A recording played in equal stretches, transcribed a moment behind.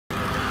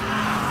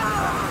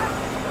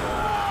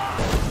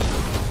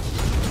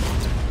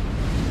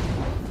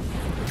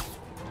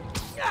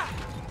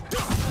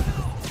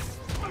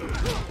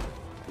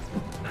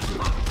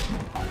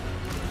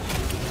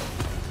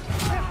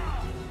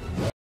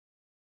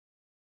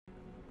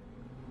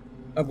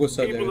अब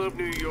गुस्सा आ People जाएगा. of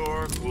New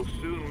York will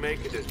soon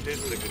make a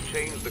decision that could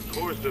change the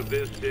course of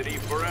this city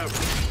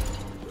forever.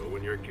 So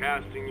when you're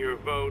casting your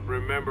vote,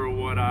 remember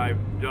what I've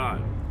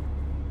done.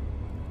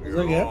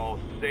 We're all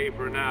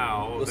safer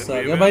now than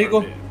we've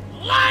ever been.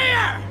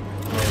 Liar!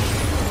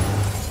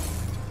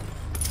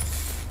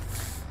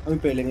 अभी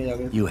पहले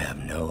जाके. You have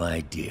no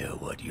idea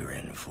what you're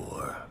in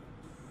for.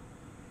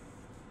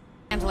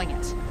 Handling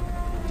it.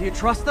 Do you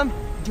trust them?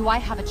 Do I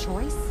have a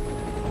choice?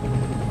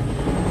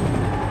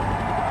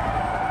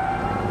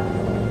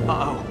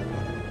 Uh-oh.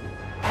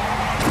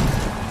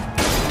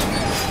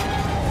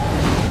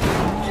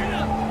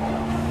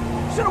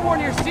 Should have worn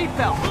your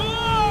seatbelt.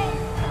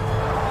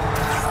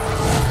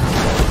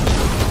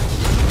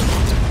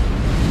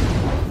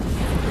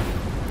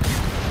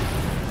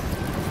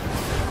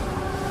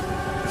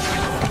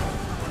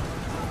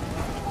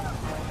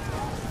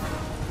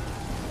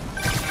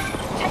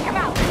 Take him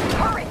out!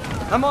 Hurry!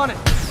 I'm on it.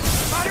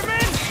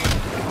 Spider-Man!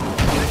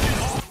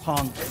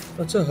 Pong.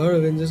 अच्छा हर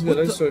Avengers का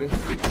अलग story.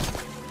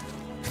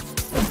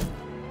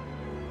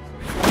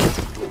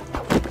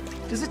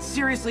 Does it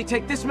seriously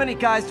take this many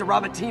guys to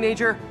rob a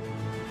teenager?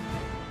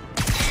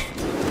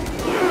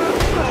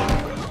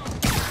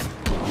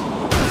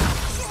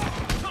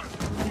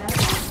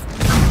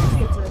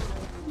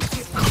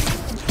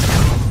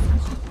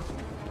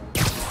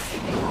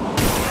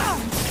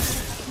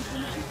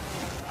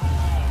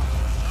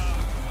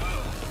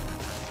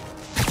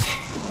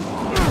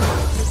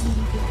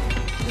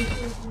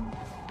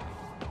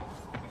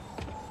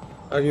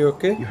 Are you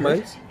okay,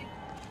 Miles?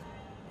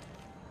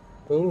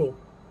 Oh.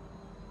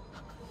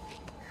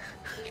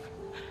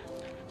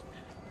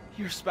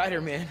 You're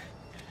Spider-Man.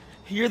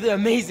 You're the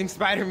amazing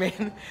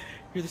Spider-Man.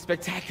 You're the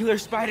spectacular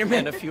Spider-Man.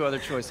 And a few other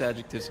choice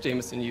adjectives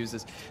Jameson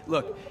uses.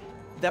 Look,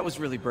 that was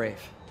really brave.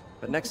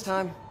 But next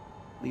time,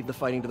 leave the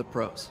fighting to the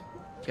pros.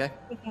 Okay?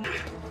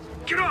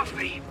 Get off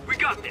me! We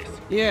got this!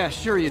 Yeah,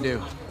 sure you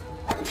do.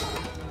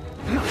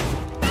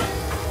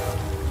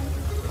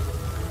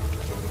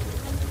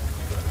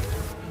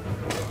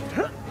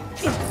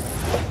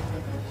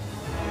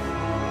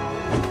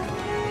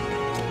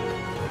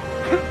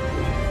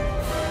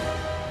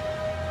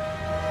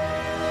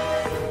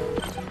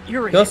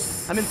 Yuri,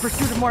 Yes. I'm in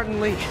pursuit of Martin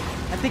Lee.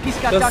 I think he's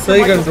got Just Dr.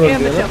 say Michaels control,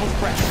 and the yeah? Devil's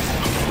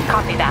Breath.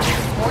 Copy that.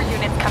 More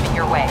units coming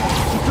your way.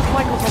 He took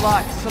Michaels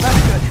alive, so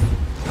that's good.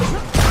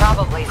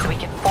 Probably so we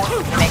can force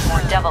him to make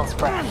more Devil's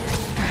Breath.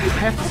 I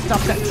have to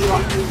stop that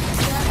truck.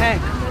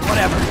 Tank,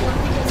 whatever.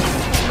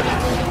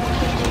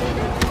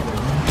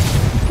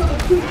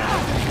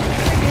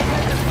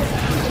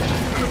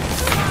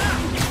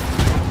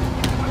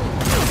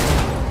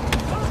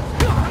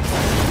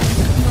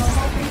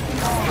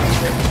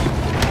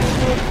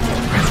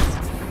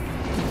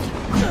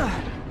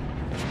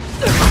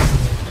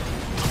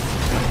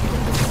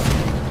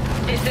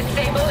 This is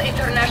Sable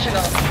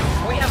International.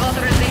 We have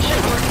authorization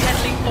for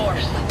deadly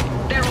force.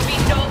 There will be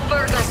no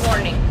further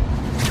warning.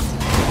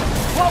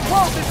 Whoa,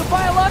 whoa, there's a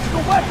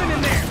biological weapon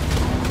in there!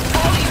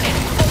 All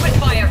units, open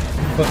fire.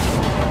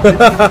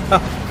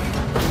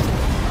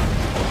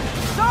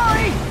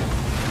 Sorry!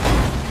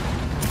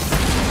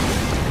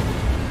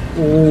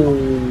 Oh.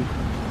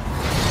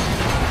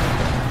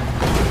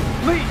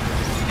 Lee,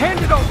 hand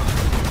it over!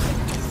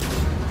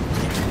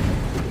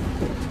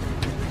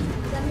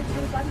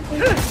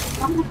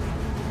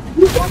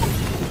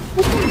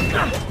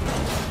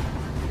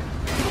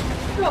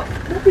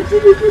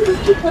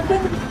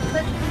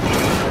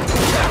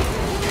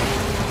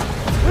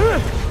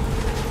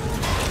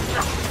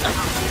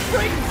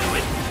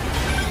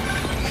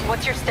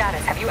 What's your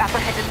status? Have you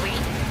apprehended Lee?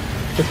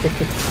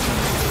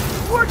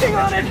 Working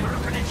on it!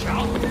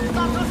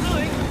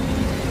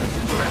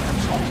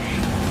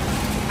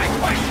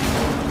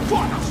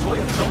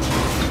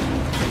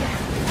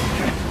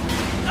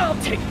 I'll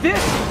take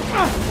this!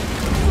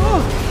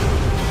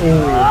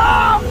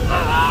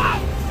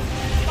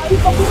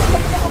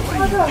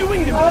 What are you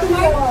doing to me?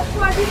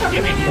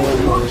 Give me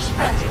more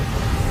perspective!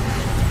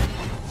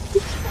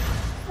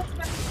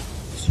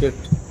 Shit.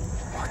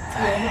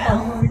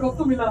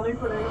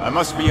 I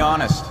must be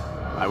honest.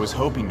 I was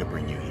hoping to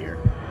bring you here.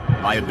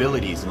 My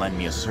abilities lend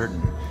me a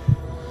certain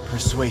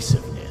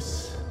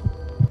persuasiveness.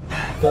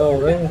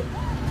 All right.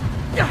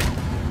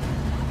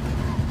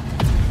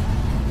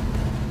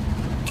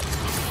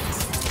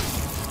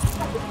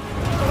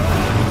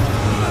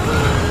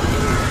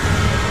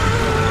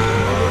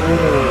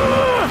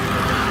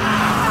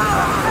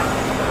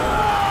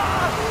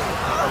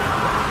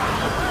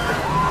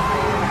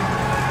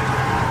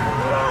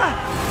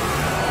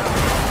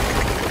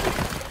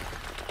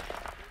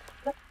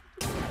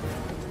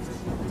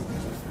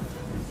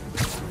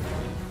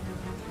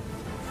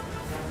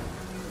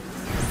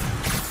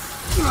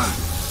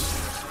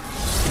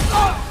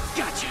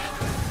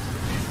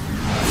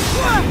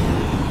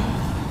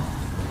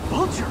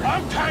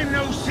 Long time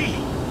no see.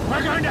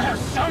 We're going to have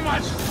so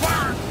much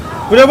fun.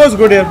 Puja was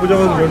good here. Puja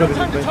was good.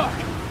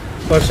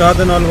 Farshad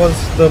and all was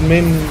the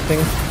main thing.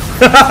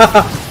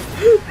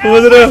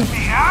 Was it?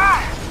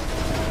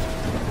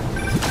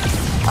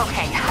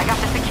 Okay, I got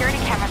the security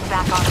cameras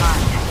back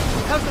online.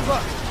 How's the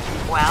book?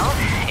 Well,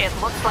 it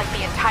looks like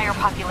the entire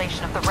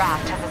population of the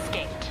raft has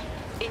escaped,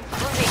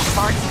 including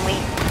Martin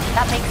Lee.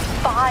 That makes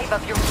 5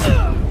 of your...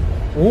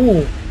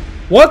 oh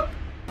what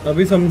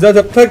अभी समझा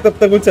जब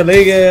तक वो चले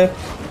ही गए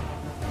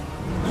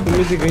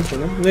सुनने से गई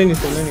सुना नहीं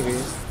सुनने नहीं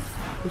गई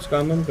कुछ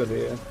काम हम कर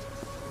रहे हैं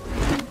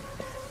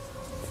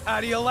How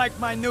do you like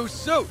my new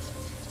suit?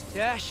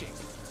 Dashing.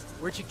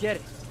 Where'd you get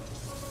it?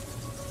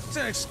 It's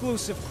an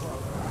exclusive club.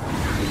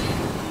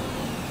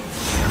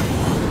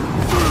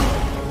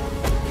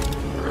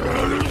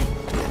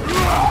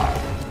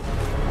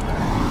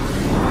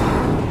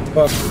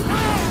 fuck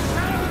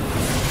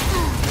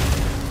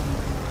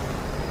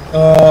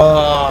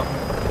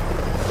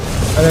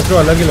अरे तो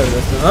अलग ही लग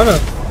रहा है हाँ ना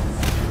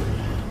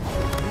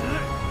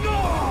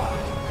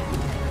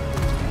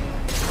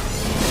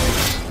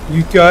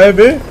ये क्या है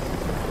बे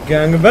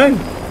gang bang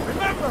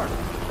Remember,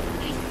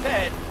 he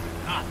said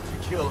not to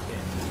kill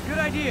him.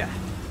 Good idea.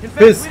 In fact,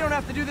 Piss. we don't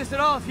have to do this at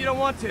all if you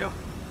don't want to.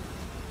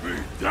 We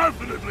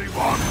definitely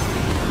want to.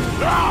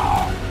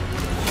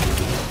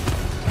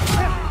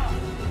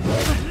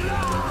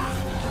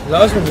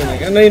 Last में नहीं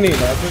क्या नहीं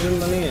last में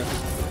जिंदा नहीं है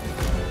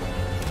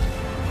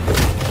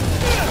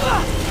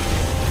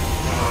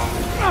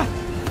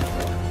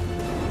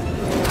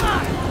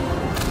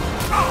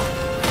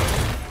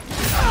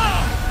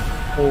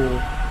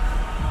ओह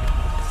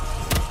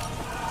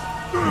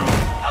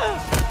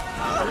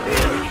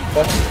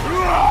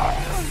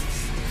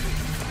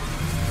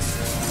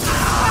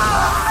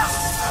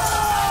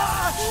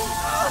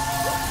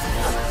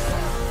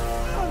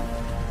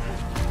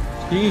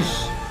Sheesh.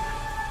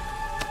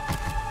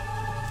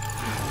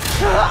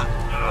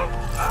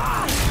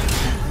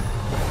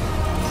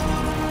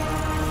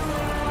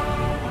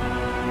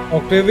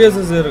 Octavius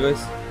is here,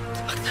 guys.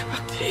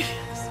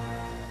 Octavius.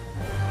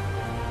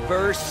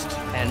 First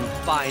and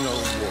final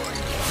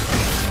warning.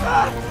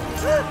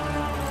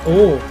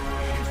 Oh.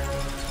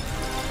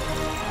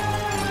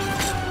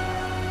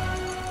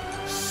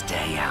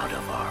 Stay out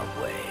of our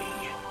way.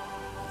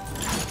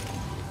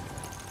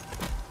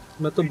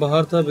 मैं तो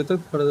बाहर था अभी तक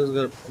थोड़ा सा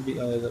घर अभी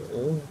आया इधर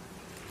ओह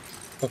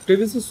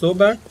Octavius is so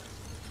bad.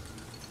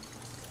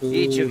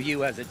 Each of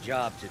you has a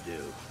job to do.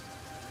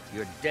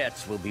 Your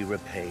debts will be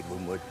repaid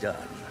when we're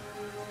done.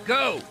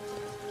 Go!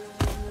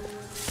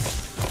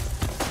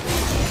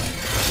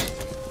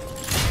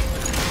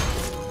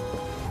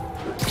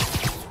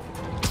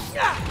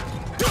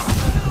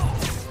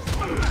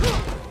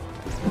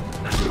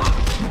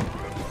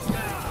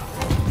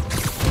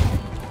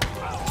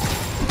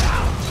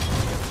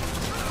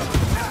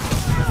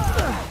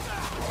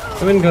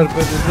 मैं घर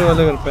पे दूसरे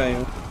वाले घर पे आया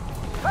हूँ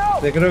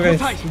देख रहे हो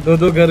गाइस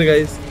दो घर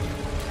गाइस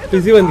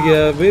पीसी बंद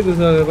किया अभी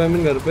दूसरा घर पे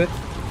मैं घर पे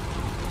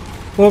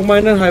फोक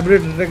minor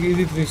hybrid attack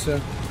easy 3 star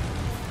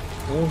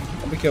ओह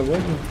अभी क्या हुआ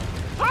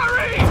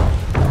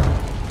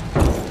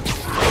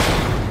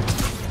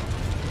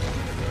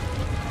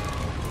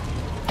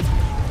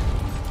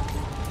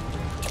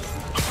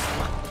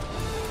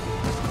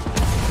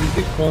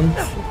इसी कौन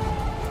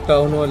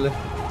टाउन वाले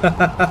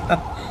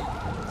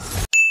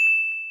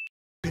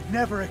Could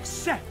never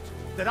accept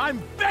that I'm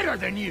better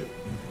than you.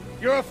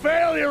 You're a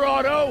failure,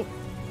 Otto,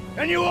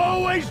 and you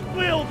always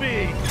will be.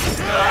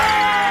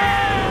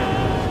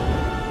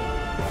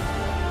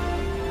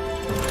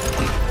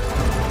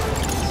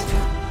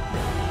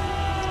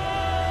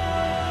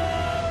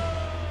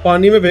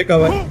 पानी में फेंका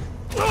हुआ है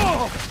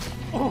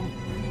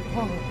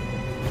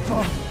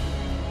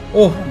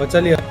ओह बचा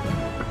लिया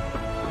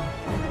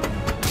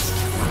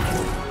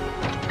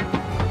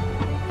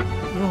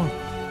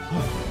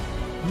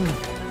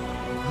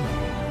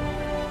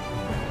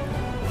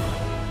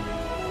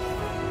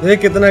ये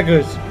कितना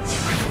कुछ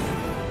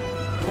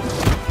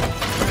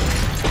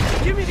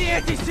Give me the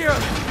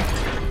anti-serum!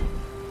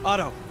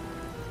 Otto,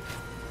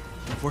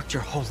 you've worked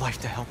your whole life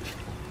to help me.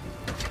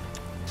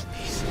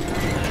 Please.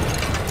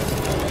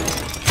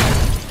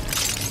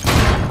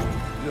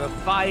 You're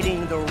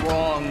fighting the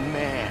wrong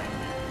man.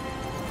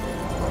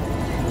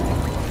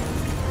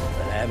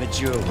 But have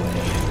it your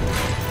way.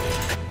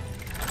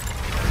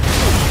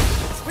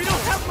 We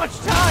don't have much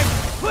time!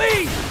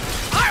 Please!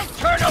 I'll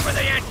turn over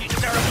the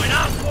anti-serum when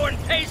Osborn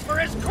pays for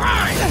his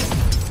crime!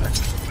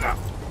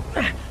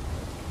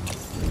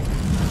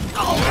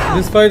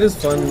 This fight is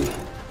fun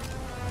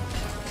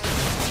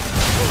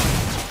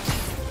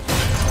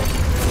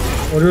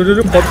और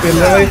ये बहुत खेल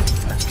रहा है भाई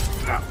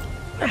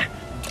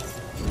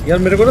यार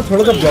मेरे को ना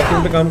थोड़ा सा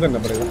ब्लॉकिंग पे काम करना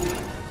पड़ेगा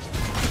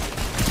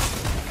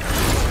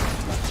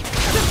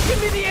Just give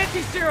me the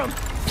anti-serum!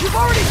 You've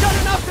already done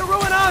enough to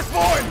ruin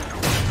Osborn!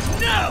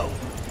 No!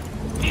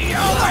 He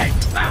always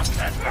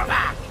bounces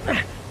back!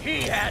 He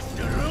has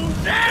to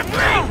lose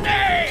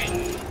everything!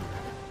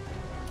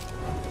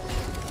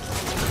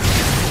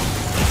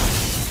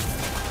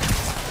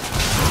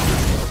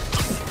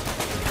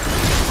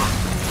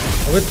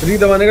 अबे 3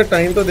 दबाने का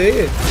टाइम तो दे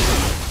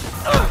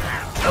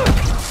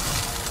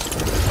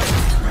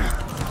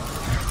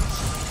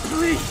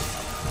Please,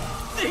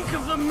 think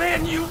of the man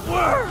you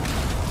were!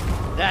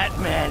 That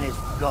man is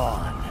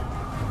gone.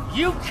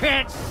 You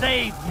can't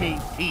save me,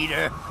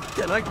 Peter.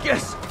 Then I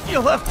guess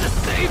you'll have to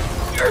save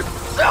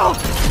yourself!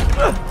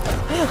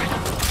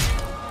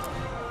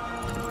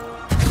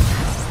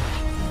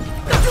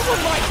 You were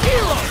my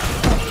hero!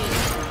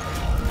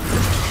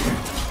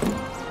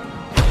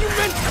 You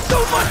meant so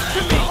much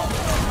to me!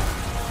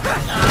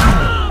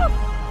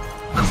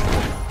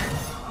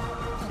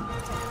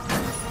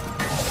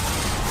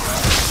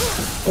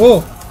 Oh!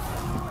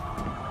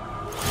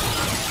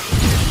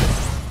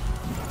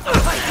 I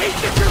hate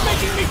that you're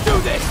making me do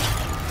this!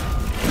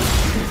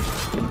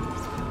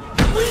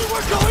 We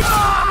were going...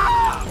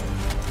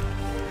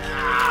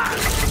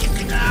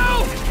 No!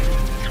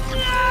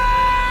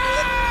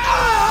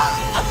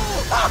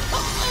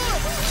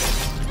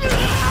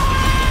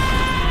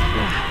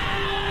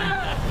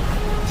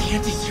 The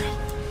anti-serum.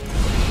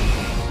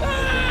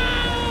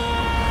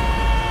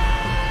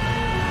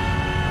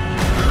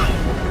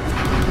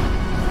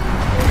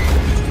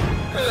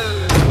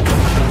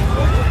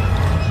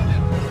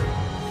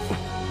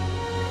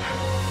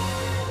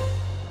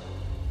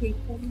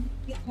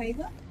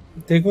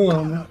 देखूंगा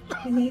मैं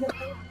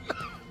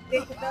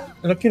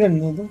रखी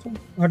रहने दो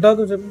हटा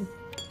दो जब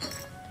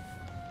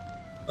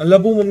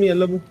अल्लाबू mummy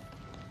अल्लाबू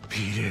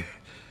Peter,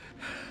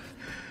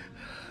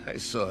 I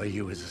saw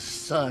you as a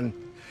son.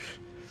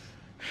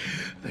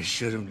 I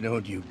should have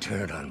known you'd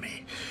turn on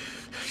me,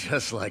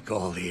 just like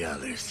all the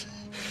others.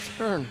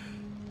 Turn.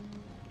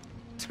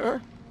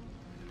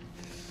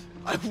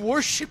 I've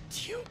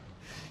worshipped you.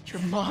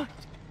 Your mind,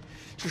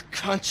 your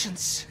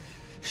conscience,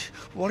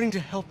 wanting to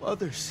help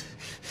others.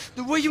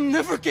 The way you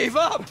never gave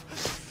up.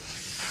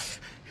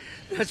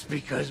 That's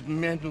because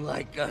men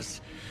like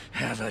us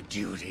have a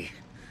duty,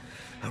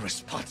 a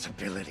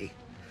responsibility,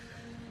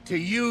 to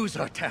use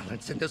our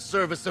talents in the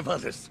service of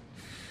others.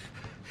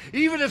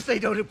 Even if they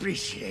don't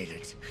appreciate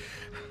it,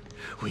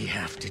 we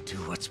have to do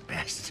what's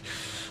best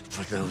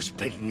for those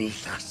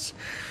beneath us,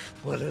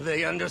 whether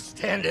they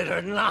understand it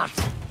or not.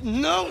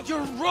 No,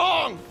 you're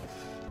wrong!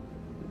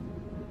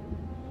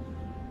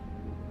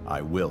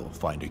 I will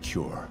find a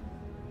cure.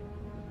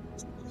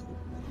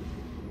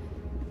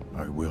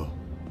 I will.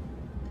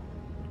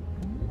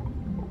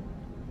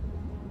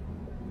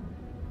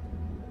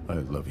 I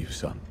love you,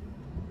 son.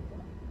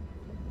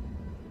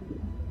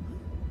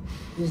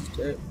 He's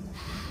dead.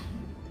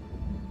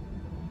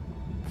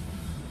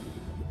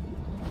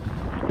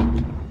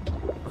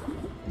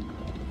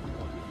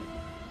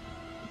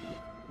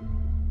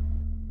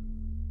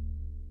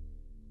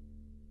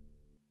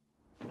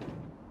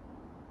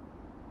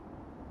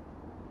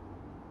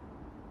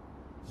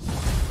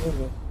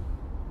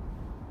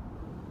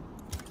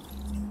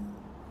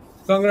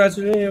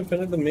 Congratulations, you have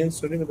finished the main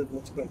story with the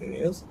next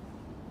continuous.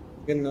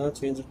 You can now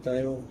change the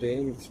time of day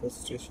in this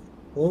station.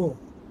 Oh.